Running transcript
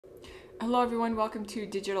Hello everyone, welcome to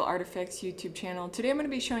Digital Artifacts YouTube channel. Today I'm going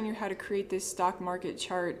to be showing you how to create this stock market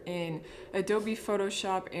chart in Adobe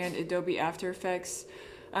Photoshop and Adobe After Effects.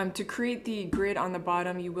 To create the grid on the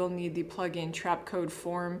bottom, you will need the plugin Trapcode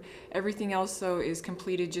Form. Everything else though is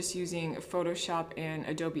completed just using Photoshop and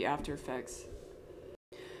Adobe After Effects.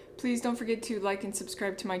 Please don't forget to like and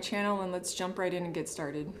subscribe to my channel, and let's jump right in and get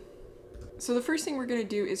started. So the first thing we're going to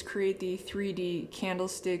do is create the 3D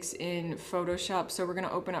candlesticks in Photoshop. So we're going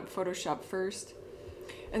to open up Photoshop first.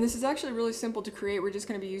 And this is actually really simple to create. We're just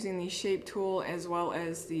going to be using the shape tool as well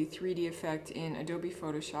as the 3D effect in Adobe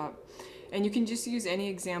Photoshop. And you can just use any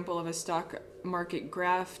example of a stock market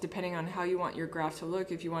graph depending on how you want your graph to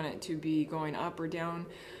look, if you want it to be going up or down.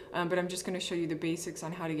 But I'm just going to show you the basics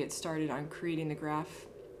on how to get started on creating the graph.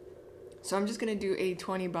 So I'm just going to do a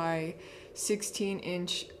 20 by 16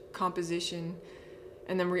 inch composition,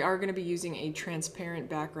 and then we are going to be using a transparent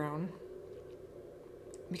background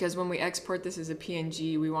because when we export this as a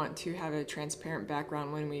PNG, we want to have a transparent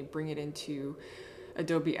background when we bring it into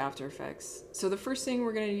Adobe After Effects. So the first thing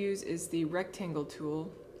we're going to use is the rectangle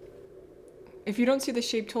tool. If you don't see the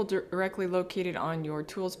shape tool directly located on your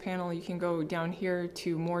tools panel, you can go down here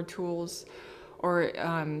to more tools, or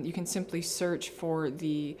you can simply search for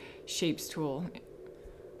the shapes tool.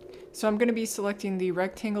 So I'm going to be selecting the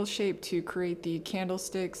rectangle shape to create the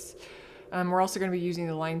candlesticks. We're also going to be using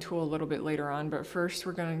the line tool a little bit later on, but first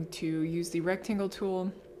we're going to use the rectangle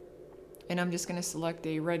tool, and I'm just going to select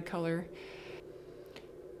a red color.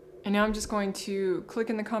 And now I'm just going to click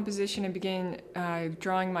in the composition and begin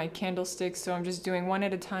drawing my candlesticks. So I'm just doing one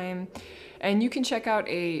at a time, and you can check out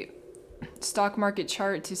a stock market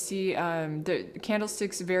chart to see the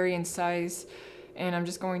candlesticks vary in size. And I'm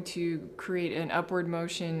just going to create an upward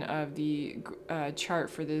motion of the chart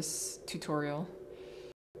for this tutorial.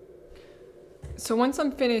 So once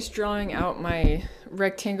I'm finished drawing out my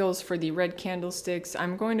rectangles for the red candlesticks,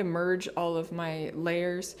 I'm going to merge all of my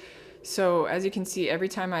layers. So as you can see, every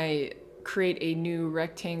time I create a new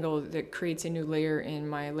rectangle, that creates a new layer in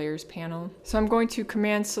my layers panel. So I'm going to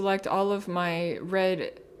command select all of my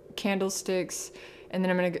red candlesticks, and then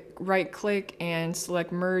I'm going to right click and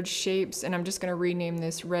select merge shapes, and I'm just going to rename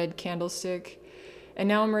this red candlestick. And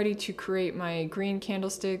now I'm ready to create my green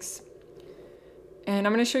candlesticks, and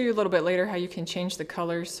I'm going to show you a little bit later how you can change the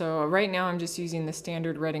colors. So right now I'm just using the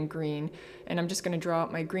standard red and green, and I'm just going to draw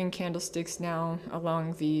out my green candlesticks now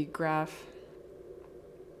along the graph.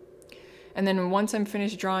 And then once I'm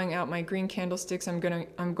finished drawing out my green candlesticks, I'm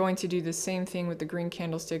going to do the same thing with the green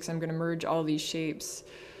candlesticks. I'm going to merge all these shapes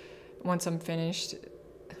once I'm finished.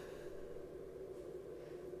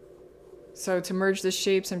 So to merge the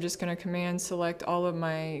shapes, I'm just going to command select all of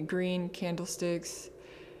my green candlesticks,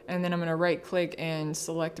 and then I'm going to right click and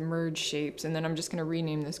select merge shapes, and then I'm just going to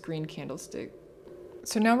rename this green candlestick.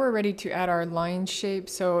 So now we're ready to add our line shape.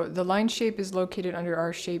 So the line shape is located under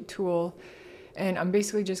our shape tool, and I'm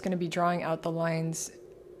basically just going to be drawing out the lines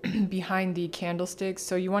behind the candlesticks.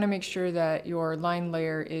 So you want to make sure that your line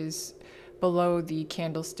layer is below the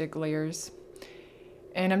candlestick layers.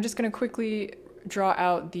 And I'm just going to quickly draw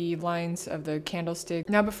out the lines of the candlestick.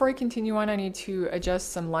 Now before I continue on, I need to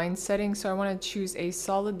adjust some line settings. So I want to choose a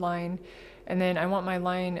solid line, and then I want my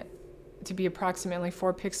line to be approximately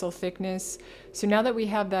 4 pixel thickness. So now that we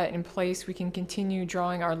have that in place, we can continue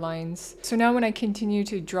drawing our lines. So now when I continue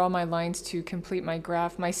to draw my lines to complete my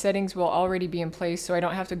graph, my settings will already be in place, so I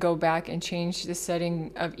don't have to go back and change the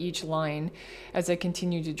setting of each line as I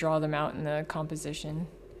continue to draw them out in the composition.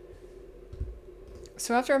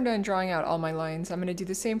 So after I'm done drawing out all my lines, I'm going to do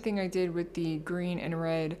the same thing I did with the green and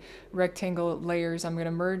red rectangle layers. I'm going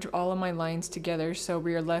to merge all of my lines together, so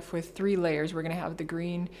we are left with 3 layers. We're going to have the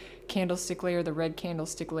green candlestick layer, the red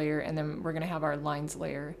candlestick layer, and then we're going to have our lines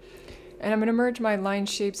layer. And I'm going to merge my line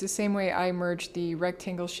shapes the same way I merged the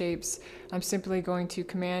rectangle shapes. I'm simply going to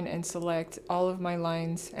command and select all of my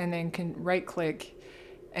lines, and then can right click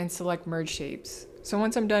and select merge shapes. So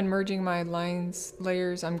once I'm done merging my lines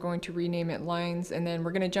layers, I'm going to rename it lines, and then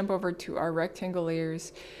we're going to jump over to our rectangle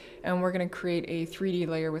layers, and we're going to create a 3D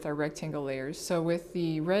layer with our rectangle layers. So with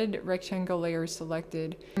the red rectangle layer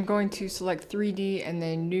selected, I'm going to select 3D and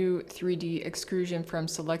then new 3D extrusion from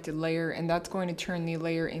selected layer, and that's going to turn the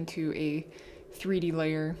layer into a 3D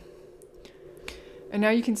layer. And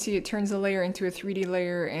now you can see it turns the layer into a 3D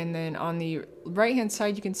layer, and then on the right hand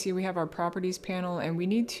side you can see we have our properties panel, and we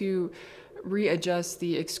need to readjust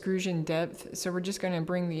the extrusion depth. So we're just going to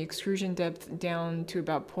bring the extrusion depth down to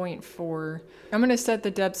about 0.4. I'm going to set the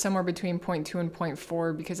depth somewhere between 0.2 and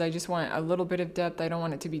 0.4 because I just want a little bit of depth. I don't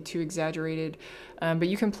want it to be too exaggerated, but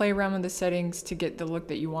you can play around with the settings to get the look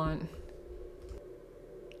that you want.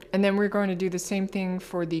 And then we're going to do the same thing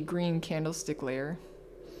for the green candlestick layer.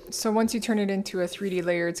 So once you turn it into a 3D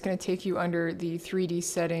layer, it's going to take you under the 3D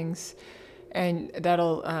settings, and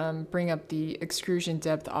that'll bring up the extrusion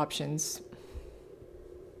depth options.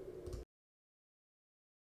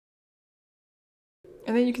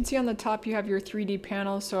 And then you can see on the top you have your 3D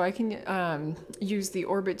panel, so I can use the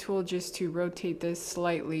orbit tool just to rotate this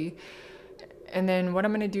slightly. And then what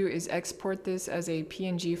I'm going to do is export this as a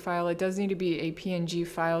PNG file. It does need to be a PNG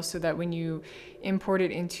file so that when you import it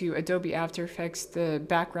into Adobe After Effects, the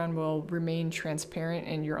background will remain transparent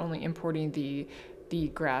and you're only importing the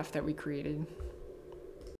graph that we created.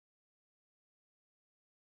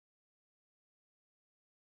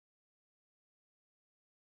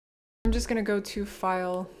 I'm just going to go to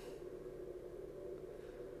File,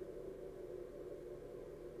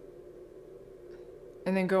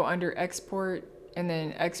 and then go under Export, and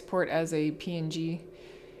then export as a PNG,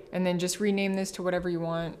 and then just rename this to whatever you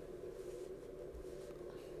want.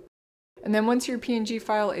 And then once your PNG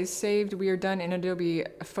file is saved, we are done in Adobe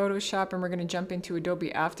Photoshop, and we're going to jump into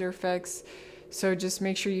Adobe After Effects. So just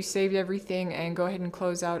make sure you save everything and go ahead and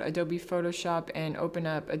close out Adobe Photoshop and open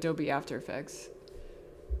up Adobe After Effects.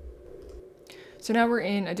 So now we're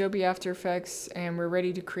in Adobe After Effects and we're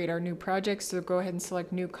ready to create our new project. So go ahead and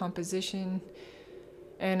select New Composition.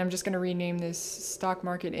 And I'm just going to rename this Stock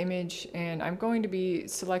Market Image. And I'm going to be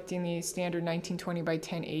selecting the standard 1920 by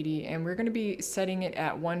 1080. And we're going to be setting it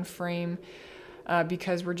at 1 frame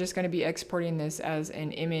because we're just going to be exporting this as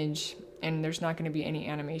an image. And there's not going to be any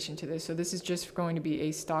animation to this. So this is just going to be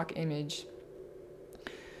a stock image.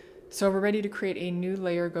 So we're ready to create a new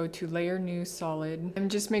layer. Go to Layer, New, Solid.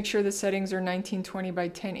 And just make sure the settings are 1920 by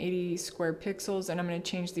 1080 square pixels. And I'm going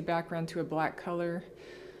to change the background to a black color.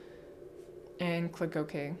 And click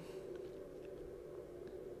OK.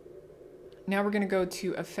 Now we're going to go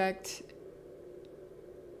to Effect,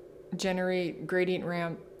 Generate Gradient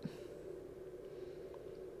Ramp.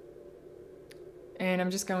 And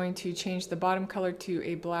I'm just going to change the bottom color to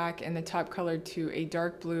a black and the top color to a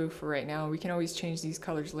dark blue for right now. We can always change these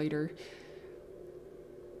colors later.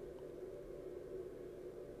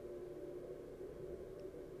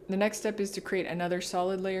 The next step is to create another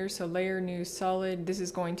solid layer. So Layer, New, Solid. This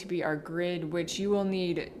is going to be our grid, which you will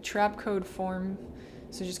need Trapcode Form.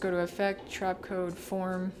 So just go to Effect, Trapcode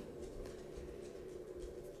Form.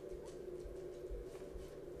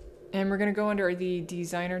 And we're going to go under the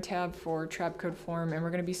Designer tab for Trapcode Form, and we're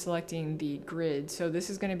going to be selecting the grid. So this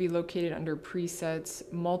is going to be located under Presets,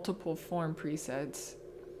 Multiple Form Presets.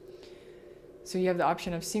 So you have the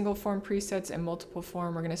option of Single Form Presets and Multiple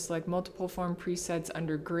Form. We're going to select Multiple Form Presets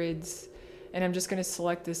under Grids, and I'm just going to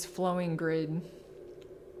select this flowing grid.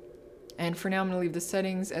 And for now I'm going to leave the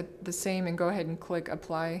settings at the same and go ahead and click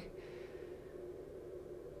Apply.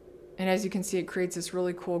 And as you can see, it creates this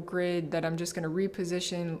really cool grid that I'm just going to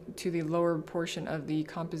reposition to the lower portion of the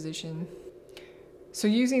composition. So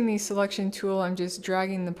using the selection tool, I'm just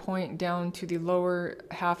dragging the point down to the lower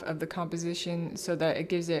half of the composition so that it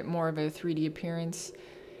gives it more of a 3D appearance.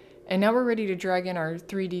 And now we're ready to drag in our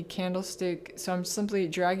 3D candlestick. So I'm simply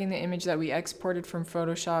dragging the image that we exported from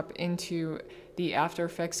Photoshop into the After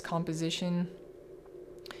Effects composition.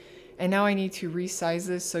 And now I need to resize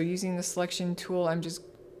this. So using the selection tool, I'm just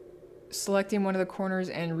selecting one of the corners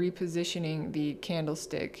and repositioning the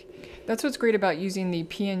candlestick. That's what's great about using the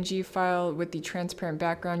PNG file with the transparent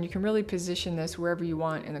background. You can really position this wherever you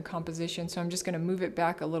want in the composition. So I'm just going to move it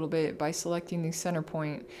back a little bit by selecting the center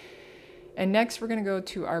point. And next we're going to go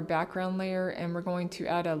to our background layer and we're going to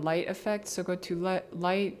add a light effect. So go to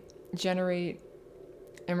Light, Generate,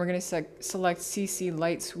 and we're going to select CC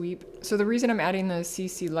Light Sweep. So the reason I'm adding the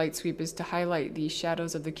CC Light Sweep is to highlight the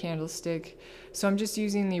shadows of the candlestick. So I'm just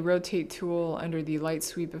using the Rotate tool under the Light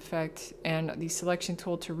Sweep effect and the Selection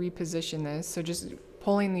tool to reposition this. So just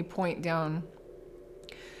pulling the point down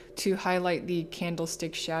to highlight the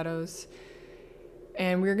candlestick shadows.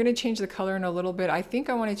 And we're going to change the color in a little bit. I think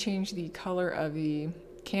I want to change the color of the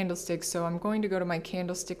candlestick. So I'm going to go to my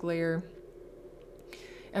candlestick layer.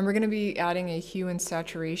 And we're going to be adding a hue and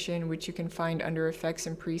saturation, which you can find under Effects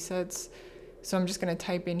and Presets. So I'm just going to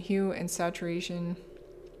type in hue and saturation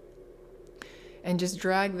and just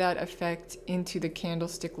drag that effect into the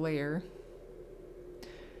candlestick layer.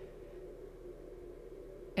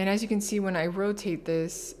 And as you can see, when I rotate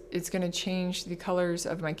this, it's going to change the colors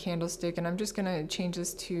of my candlestick. And I'm just going to change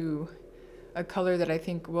this to a color that I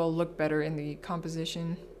think will look better in the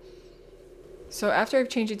composition. So after I've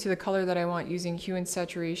changed it to the color that I want using hue and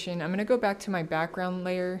saturation, I'm going to go back to my background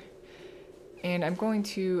layer and I'm going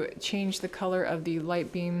to change the color of the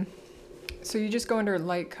light beam. So you just go under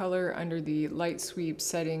light color under the light sweep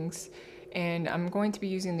settings and I'm going to be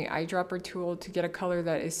using the eyedropper tool to get a color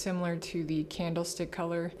that is similar to the candlestick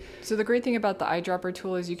color. So the great thing about the eyedropper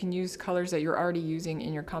tool is you can use colors that you're already using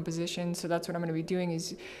in your composition. So that's what I'm going to be doing,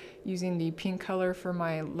 is using the pink color for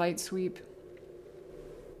my light sweep.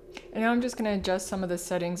 And now I'm just going to adjust some of the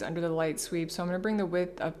settings under the light sweep. So I'm going to bring the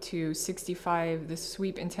width up to 65, the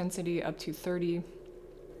sweep intensity up to 30.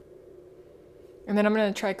 And then I'm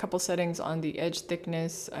going to try a couple settings on the edge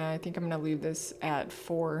thickness. I think I'm going to leave this at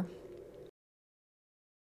 4.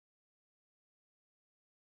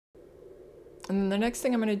 And then the next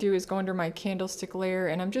thing I'm going to do is go under my candlestick layer,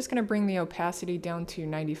 and I'm just going to bring the opacity down to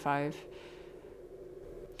 95.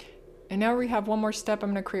 And now we have one more step. I'm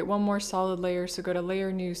going to create one more solid layer. So go to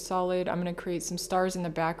Layer, New, Solid. I'm going to create some stars in the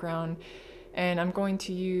background, and I'm going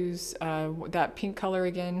to use that pink color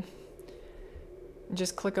again.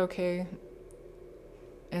 Just click OK.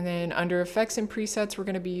 And then under Effects and Presets, we're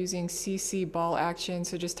going to be using CC Ball Action.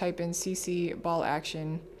 So just type in CC Ball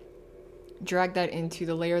Action. Drag that into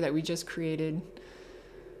the layer that we just created.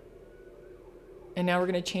 And now we're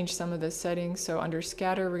going to change some of the settings. So under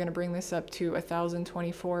Scatter, we're going to bring this up to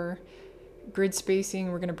 1024. Grid spacing,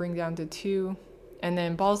 we're going to bring down to 2. And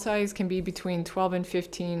then ball size can be between 12 and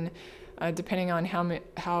 15, depending on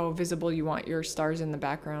how visible you want your stars in the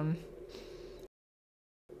background.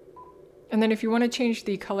 And then if you want to change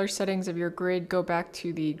the color settings of your grid, go back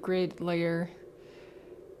to the grid layer.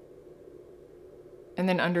 And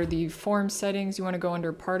then under the form settings, you want to go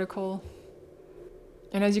under particle.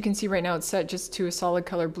 And as you can see right now, it's set just to a solid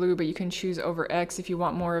color blue, but you can choose over X if you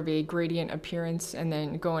want more of a gradient appearance, and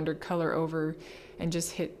then go under color over and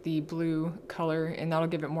just hit the blue color, and that'll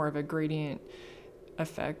give it more of a gradient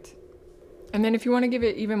effect. And then if you want to give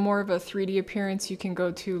it even more of a 3D appearance, you can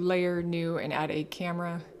go to Layer, New, and add a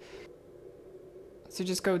camera. So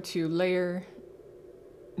just go to Layer,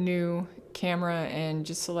 New, Camera, and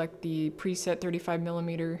just select the preset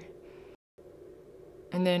 35mm.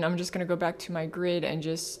 And then I'm just going to go back to my grid and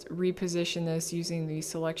just reposition this using the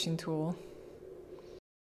selection tool.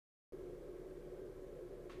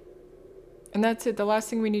 And that's it. The last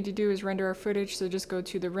thing we need to do is render our footage. So just go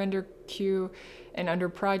to the render queue, and under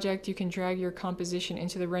project, you can drag your composition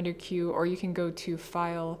into the render queue, or you can go to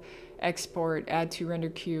File, Export, Add to Render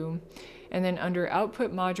Queue. And then under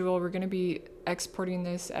output module, we're going to be exporting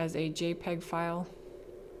this as a JPEG file.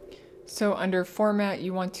 So under format,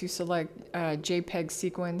 you want to select JPEG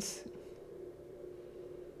sequence.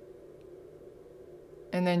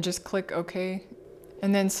 And then just click OK.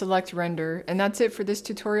 And then select render. And that's it for this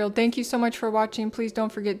tutorial. Thank you so much for watching. Please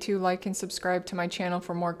don't forget to like and subscribe to my channel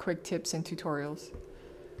for more quick tips and tutorials.